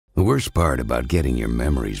The worst part about getting your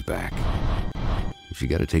memories back is you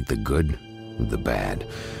gotta take the good with the bad.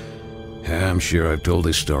 I'm sure I've told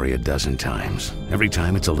this story a dozen times. Every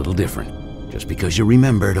time it's a little different. Just because you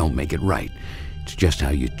remember don't make it right. It's just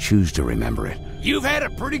how you choose to remember it. You've had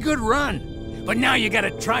a pretty good run, but now you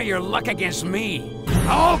gotta try your luck against me.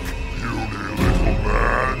 Hulk! Puny little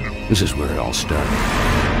man. This is where it all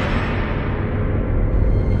started.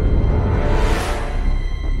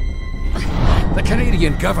 The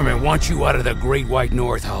Canadian government wants you out of the Great White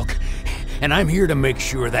North, Hulk. And I'm here to make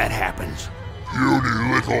sure that happens.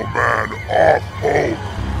 Puny little man off,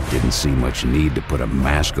 Hulk. Didn't see much need to put a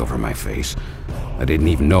mask over my face. I didn't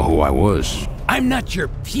even know who I was. I'm not your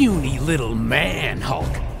puny little man, Hulk.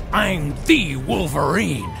 I'm the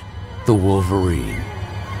Wolverine. The Wolverine.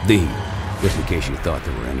 The. Just in case you thought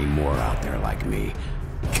there were any more out there like me.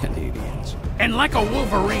 Canadians. And like a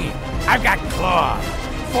Wolverine, I've got claws,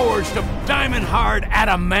 forged of diamond-hard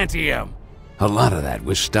adamantium. A lot of that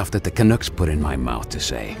was stuff that the Canucks put in my mouth to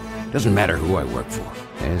say. Doesn't matter who I work for.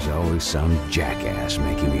 There's always some jackass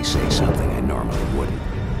making me say something I normally wouldn't.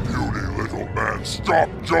 Puny little man, stop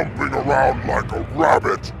jumping around like a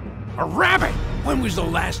rabbit. A rabbit? When was the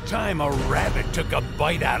last time a rabbit took a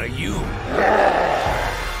bite out of you?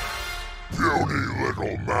 Puny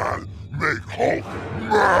little man, make Hulk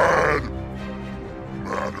mad.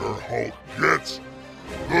 Madder Hulk gets,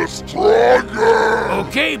 the stronger.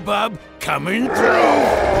 Okay, bub, coming through.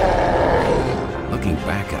 Looking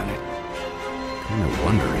back on it, kind of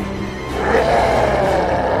wondering,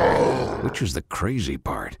 which was the crazy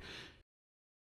part.